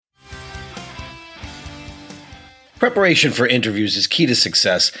Preparation for interviews is key to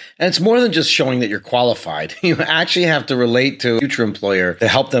success, and it's more than just showing that you're qualified. You actually have to relate to a future employer to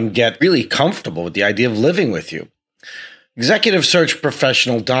help them get really comfortable with the idea of living with you. Executive search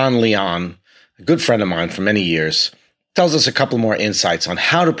professional Don Leon, a good friend of mine for many years, tells us a couple more insights on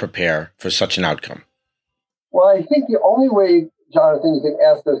how to prepare for such an outcome. Well, I think the only way, Jonathan, you can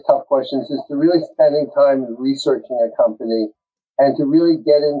ask those tough questions is to really spending time researching a company and to really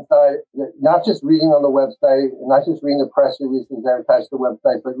get inside, not just reading on the website, not just reading the press releases that are attached to the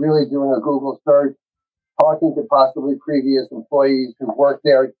website, but really doing a Google search, talking to possibly previous employees who worked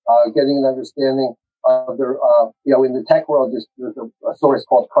there, getting an understanding of their, in the tech world, there's a source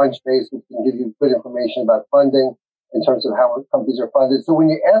called Crunchbase, which can give you good information about funding in terms of how companies are funded. So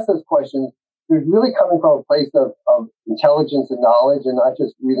when you ask those questions, they're really coming from a place of intelligence and knowledge and not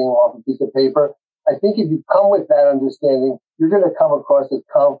just reading off a piece of paper. I think if you come with that understanding, you're going to come across as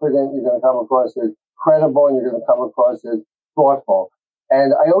confident, you're going to come across as credible, and you're going to come across as thoughtful.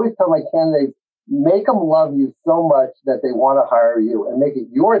 And I always tell my candidates, make them love you so much that they want to hire you and make it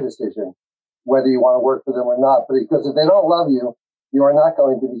your decision whether you want to work for them or not. But because if they don't love you, you are not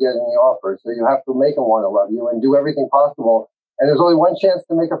going to be getting the offer. So you have to make them want to love you and do everything possible. And there's only one chance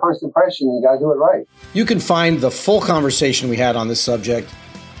to make a first impression. You got to do it right. You can find the full conversation we had on this subject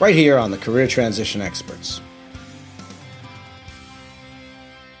right here on the Career Transition Experts.